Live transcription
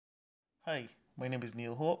Hi, my name is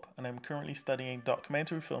Neal Hope and I'm currently studying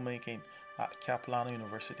documentary filmmaking at Capilano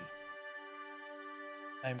University.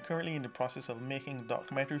 I am currently in the process of making a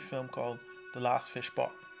documentary film called The Last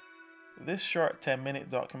Fishpot. This short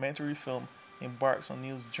 10-minute documentary film embarks on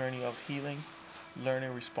Neal's journey of healing,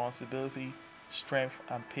 learning responsibility, strength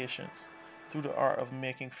and patience through the art of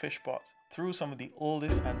making fish pots through some of the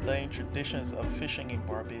oldest and dying traditions of fishing in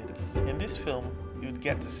Barbados. In this film, you would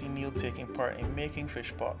get to see Neal taking part in making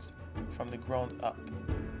fish pots from the ground up.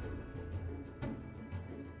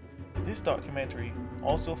 This documentary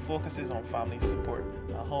also focuses on family support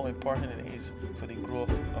and how important it is for the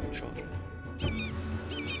growth of children.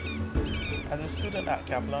 As a student at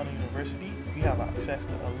Capilano University, we have access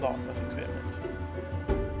to a lot of equipment.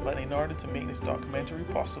 But in order to make this documentary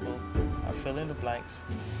possible and fill in the blanks,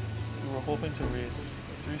 we were hoping to raise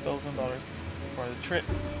 $3,000 for the trip,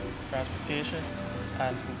 transportation,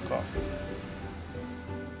 and food costs.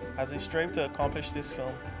 As I strive to accomplish this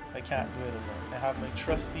film, I can't do it alone. I have my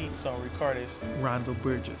trusty sound recordist, Randall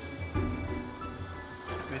Burgess.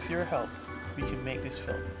 With your help, we can make this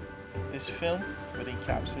film. This film would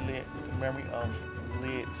encapsulate the memory of the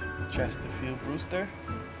late Chesterfield Brewster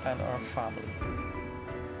and our family.